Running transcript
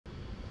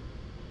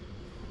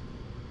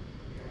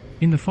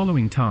In the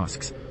following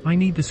tasks, I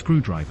need the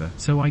screwdriver,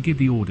 so I give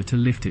the order to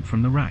lift it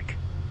from the rack.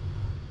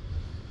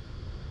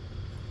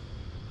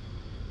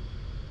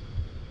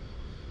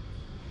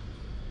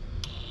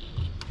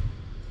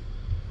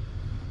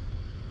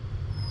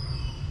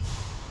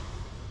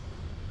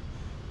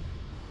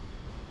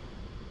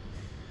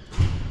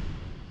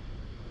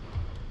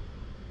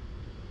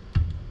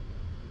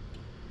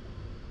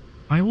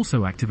 I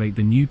also activate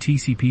the new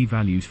TCP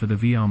values for the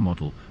VR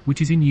model,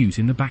 which is in use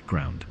in the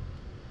background.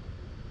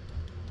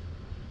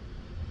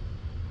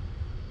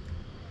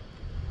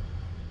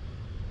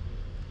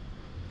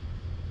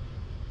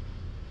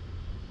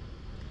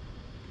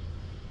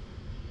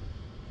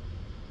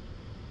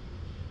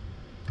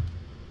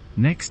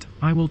 Next,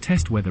 I will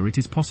test whether it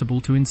is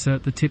possible to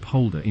insert the tip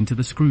holder into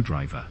the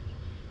screwdriver.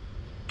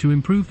 To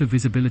improve the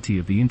visibility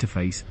of the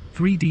interface,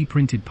 3D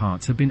printed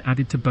parts have been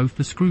added to both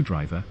the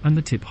screwdriver and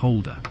the tip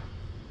holder.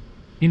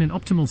 In an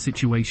optimal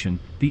situation,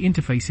 the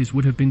interfaces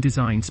would have been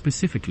designed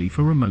specifically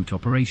for remote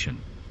operation.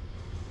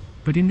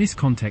 But in this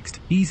context,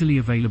 easily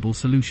available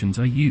solutions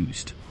are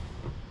used.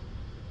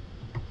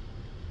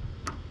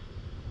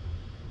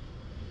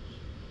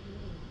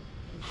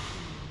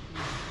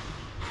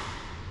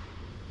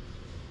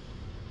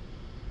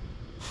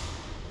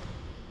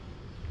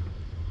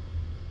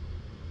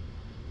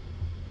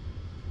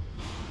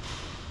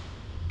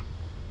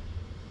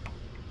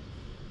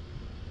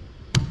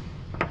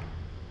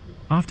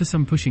 After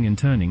some pushing and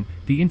turning,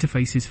 the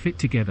interfaces fit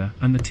together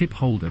and the tip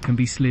holder can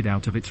be slid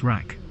out of its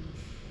rack.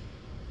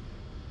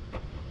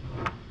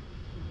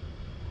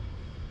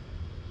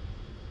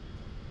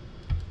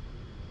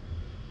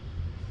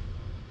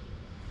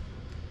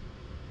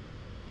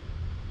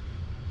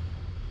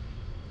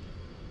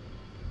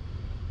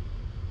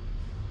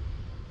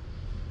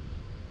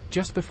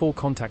 Just before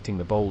contacting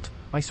the bolt,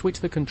 I switch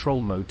the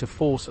control mode to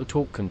force or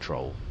torque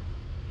control.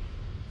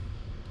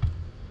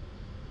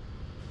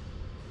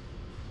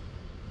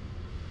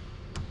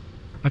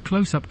 A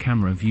close-up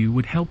camera view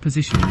would help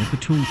positioning of the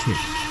tool tip.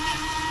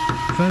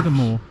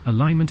 Furthermore,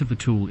 alignment of the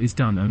tool is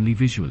done only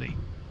visually.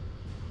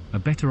 A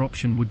better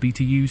option would be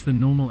to use the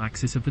normal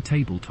axis of the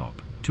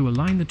tabletop to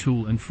align the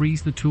tool and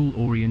freeze the tool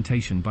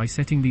orientation by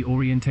setting the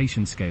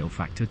orientation scale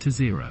factor to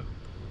 0.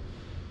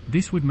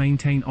 This would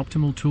maintain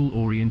optimal tool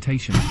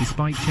orientation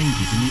despite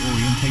changes in the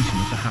orientation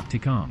of the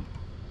haptic arm.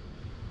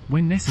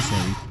 When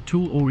necessary,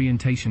 tool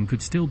orientation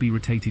could still be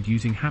rotated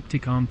using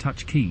haptic arm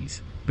touch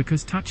keys,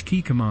 because touch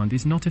key command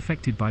is not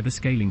affected by the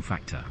scaling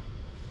factor.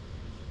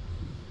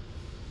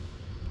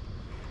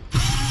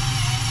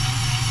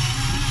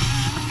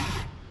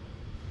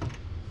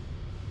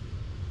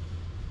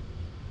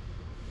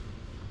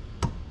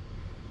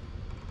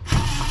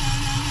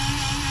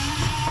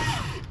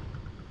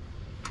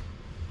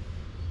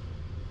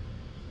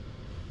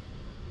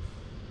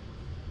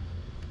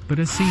 But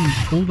as seen,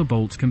 all the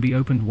bolts can be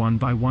opened one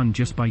by one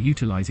just by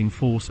utilizing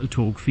force or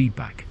torque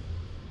feedback.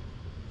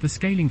 The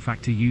scaling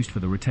factor used for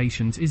the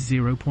rotations is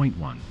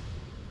 0.1.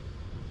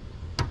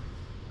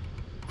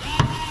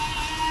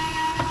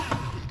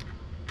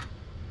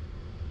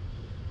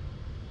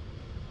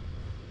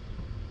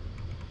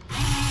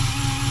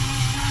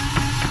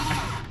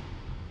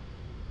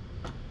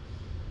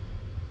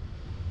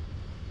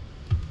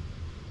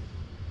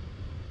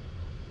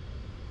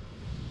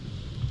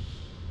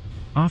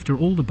 After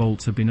all the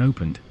bolts have been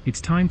opened,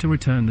 it's time to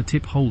return the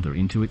tip holder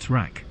into its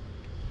rack.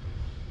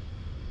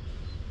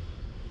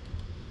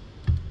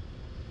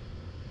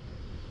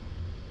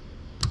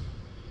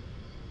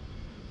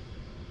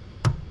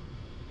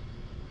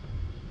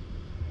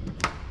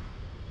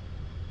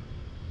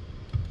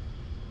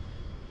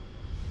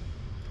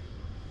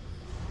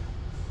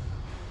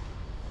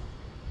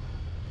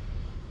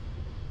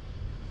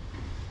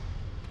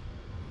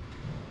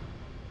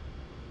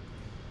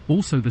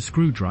 Also, the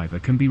screwdriver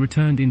can be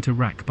returned into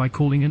rack by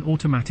calling an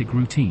automatic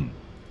routine.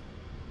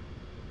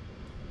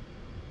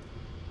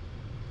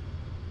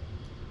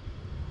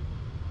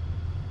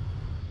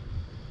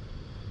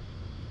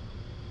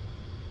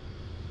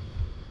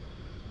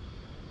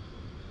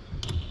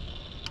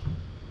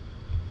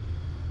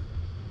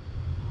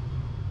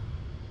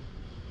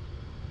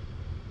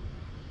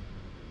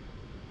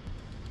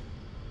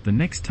 The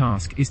next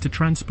task is to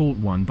transport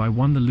one by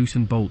one the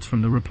loosened bolts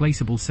from the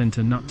replaceable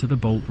center nut to the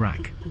bolt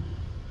rack.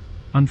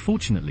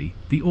 Unfortunately,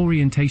 the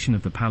orientation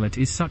of the pallet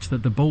is such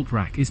that the bolt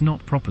rack is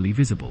not properly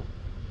visible.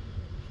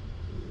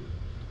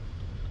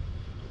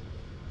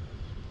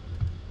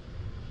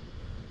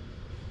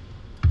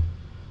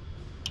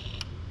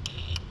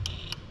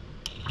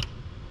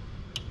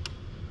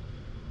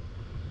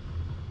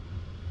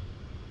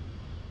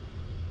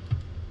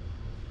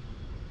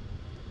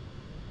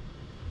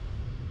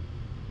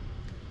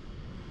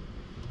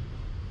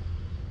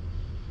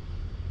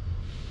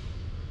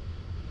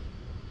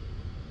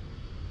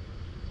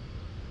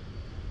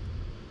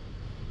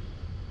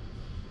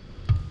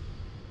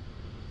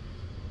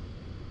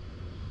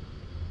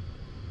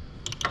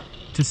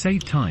 To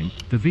save time,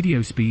 the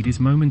video speed is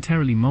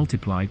momentarily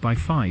multiplied by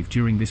 5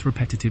 during this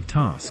repetitive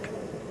task.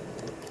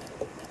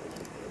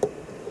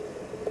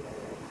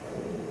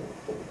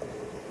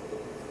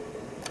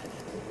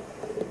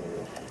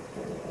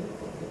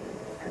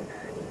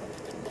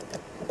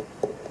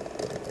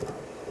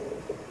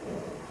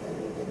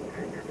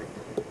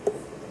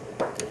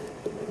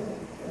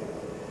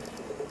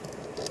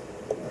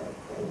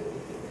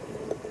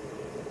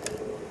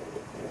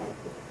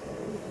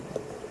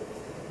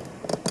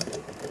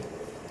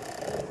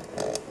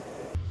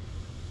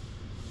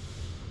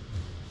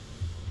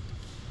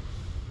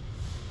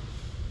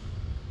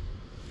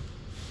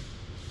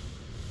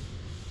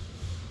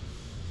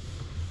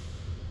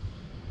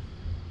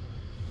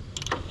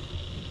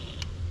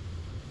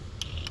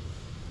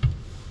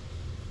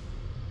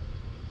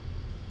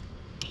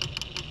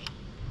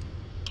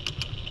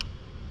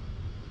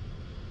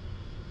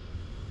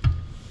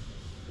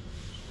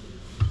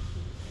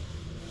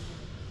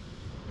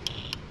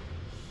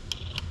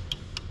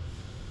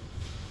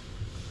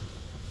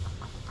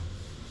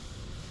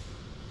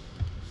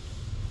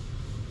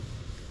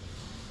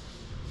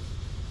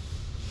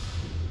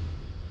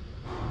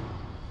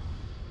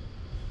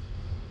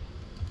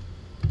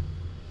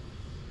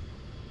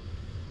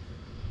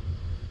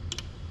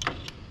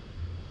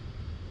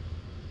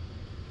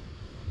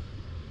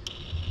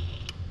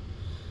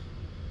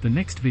 The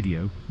next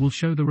video will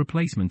show the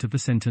replacement of the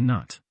center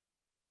nut.